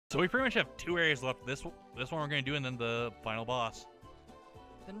So we pretty much have 2 areas left. This one we're gonna do, and then the final boss.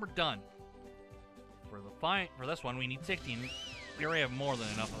 Then we're done. For this one, we need 16. We already have more than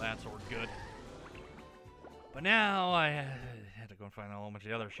enough of that, so we're good. But now I had to go and find a whole bunch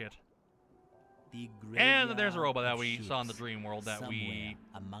of other shit. And there's a robot that we saw in the dream world that we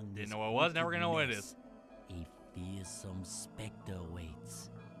didn't know what it was. Now we're gonna know what it is. A fearsome specter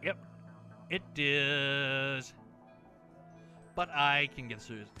waits. Yep, it is. But I can get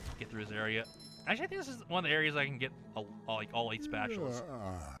through this area. Actually, I think this is one of the areas I can get all 8 spatulas.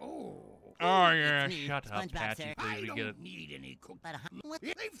 Oh yeah, shut up, Patchy. Please, we get it. Need any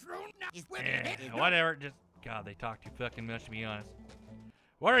Whatever. Just God, they talk too fucking much, to be honest.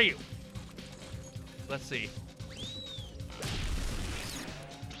 What are you? Let's see.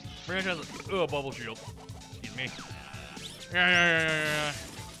 Oh, bubble shield. Excuse me. Yeah.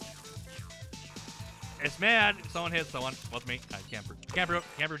 It's mad if someone hits someone. What's me? I can't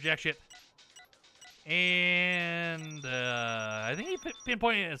project shit. And I think he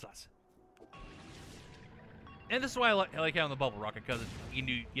pinpointed it as us. And this is why I like having the bubble rocket, because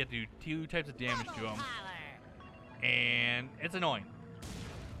you have to do 2 types of damage to him, and it's annoying.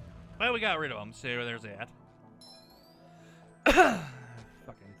 But we got rid of him, so there's that.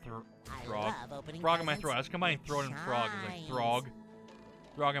 Fucking frog. Frog in my throat. I was combining throat and frog. It's like throg.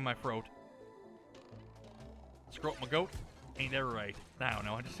 Throg in my throat. Scrote my goat. Ain't that right? I don't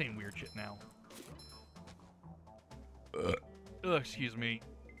know. I'm just saying weird shit now. Excuse me.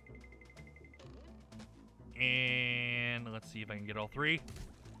 And let's see if I can get all 3.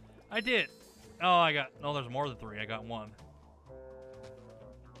 I did. Oh, no, there's more than 3. I got 1.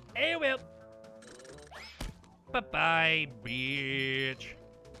 Hey, well. Bye-bye, bitch.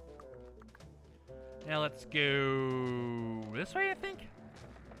 Now let's go this way, I think?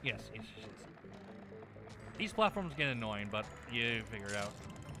 Yes. These platforms get annoying, but you figure it out.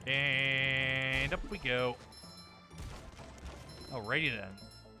 And up we go. Alrighty then.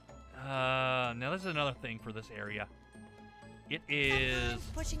 Now this is another thing for this area. It is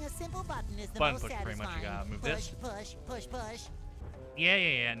pushing a simple button is the button most push, pretty much. You gotta move this. Push.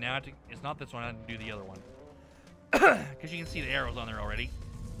 Yeah. Now it's not this one. I have to do the other one. Because you can see the arrows on there already.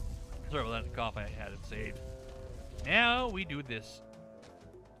 Sorry about that cough. I had it saved. Now we do this.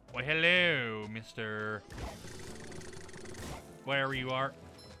 Why, hello, Mr. Wherever you are.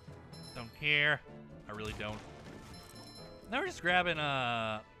 Don't care. I really don't. Now we're just grabbing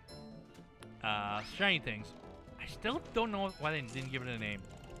shiny things. I still don't know why they didn't give it a name.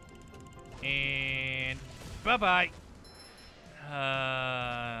 And bye-bye.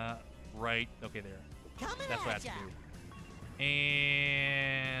 Right. Okay, there. That's what I have to do.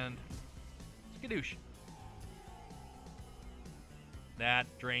 And skadoosh. That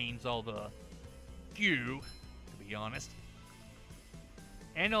drains all the goo, to be honest.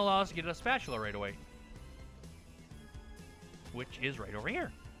 And it'll allow us to get a spatula right away. Which is right over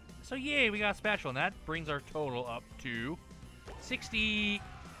here. So yay, we got a spatula, and that brings our total up to 63.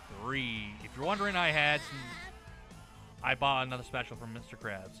 If you're wondering, I bought another spatula from Mr.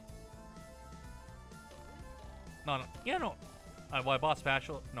 Krabs. No. Yeah, no. Well, I bought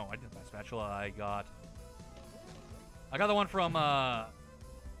spatula. No, I didn't buy spatula. I got the one from, I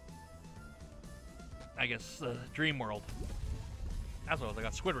guess, Dream World. That's what it was. I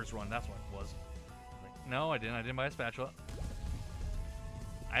got Squidward's Run. That's what it was. No, I didn't. I didn't buy a spatula.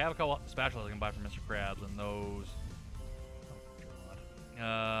 I have a couple spatulas I can buy from Mr. Krabs, and those... Oh,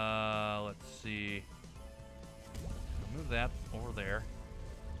 God. Let's see. Move that over there.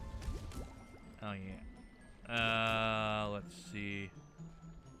 Oh, yeah. Let's see.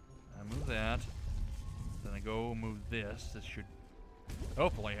 I move that. Then I go move this. This should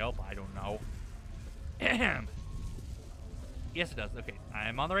hopefully help. I don't know. Yes, it does. Okay,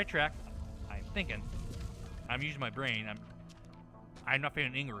 I'm on the right track. I'm thinking. I'm using my brain. I'm not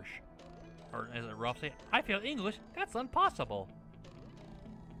feeling English. Or is it rough? Say, I feel English? That's impossible.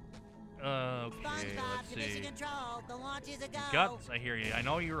 Okay, let's see. Control. The launch is a go. Guts, I hear you. I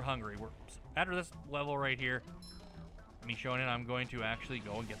know you're hungry. We're after this level right here. Me showing it, I'm going to actually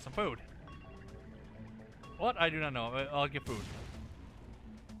go and get some food. What? I do not know. I'll get food.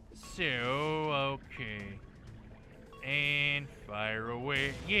 So, okay. And fire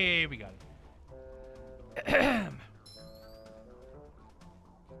away. Yay, we got it.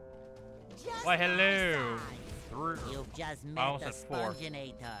 Why, hello. You've just met the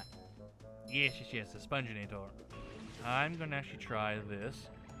Sponginator. Yes, the Sponginator. I'm going to actually try this.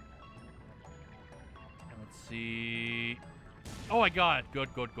 And let's see. Oh, I got it. Good.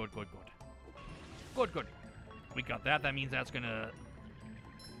 We got that. That means that's going to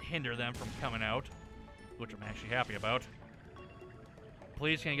hinder them from coming out, which I'm actually happy about.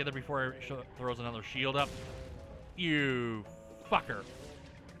 please can I get there before he throws another shield up? You fucker.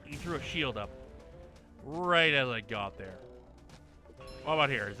 He threw a shield up right as I got there. What about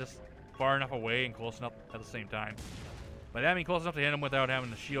here? Is this far enough away and close enough at the same time? By that I mean close enough to hit him without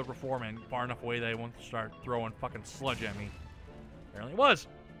having the shield reform, and far enough away that he won't start throwing fucking sludge at me. Apparently it was.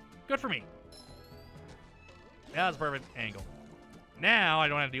 Good for me. Yeah, that's a perfect angle. Now I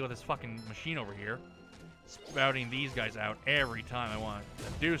don't have to deal with this fucking machine over here spouting these guys out every time I want to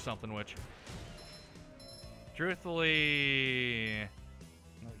do something, which truthfully,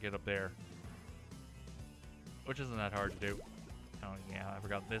 let's get up there, which isn't that hard to do. Oh yeah, I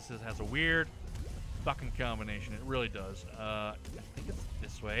forgot this has a weird fucking combination. It really does. I think it's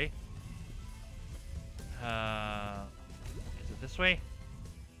this way. Is it this way?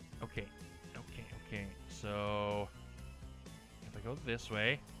 Okay. So if I go this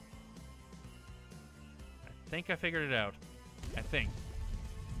way, I think I figured it out. I think.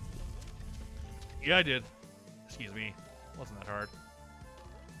 Yeah, I did. Excuse me. Wasn't that hard.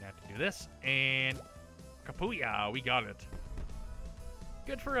 I have to do this, and kapooyah, we got it.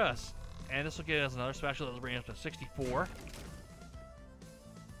 Good for us. And this will give us another special that will bring us to 64,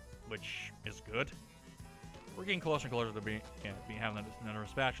 which is good. We're getting closer and closer to being having another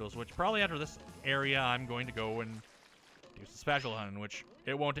spatulas, which probably after this area I'm going to go and do some spatula hunting, which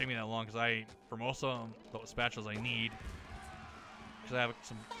it won't take me that long because for most of the spatulas I need, because I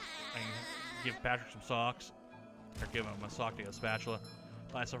can give Patrick some socks, or give him a sock to get a spatula.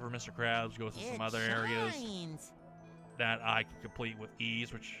 Buy stuff for Mr. Krabs, go to some other areas that I can complete with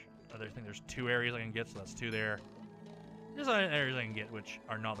ease, which I think there's 2 areas I can get, so that's 2 there. There's other areas I can get which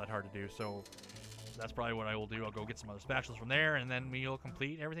are not that hard to do, so that's probably what I will do. I'll go get some other spatulas from there, and then we'll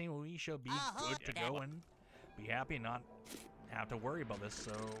complete everything. We shall be good to go and be happy and not have to worry about this.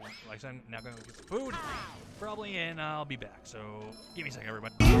 So, like I said, I'm now going to get some food, probably, and I'll be back. So, give me a second,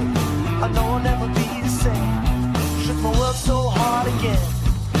 everybody. I know I'll never be the same. Shook my world so hard again.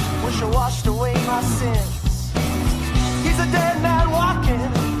 Wish I washed away my sins. He's a dead man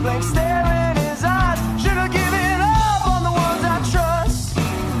walking, blank stare in his eyes. Should have given up on the ones I trust.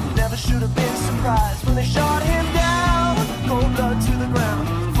 Never should have been surprised when they shot him down. Cold blood to the ground.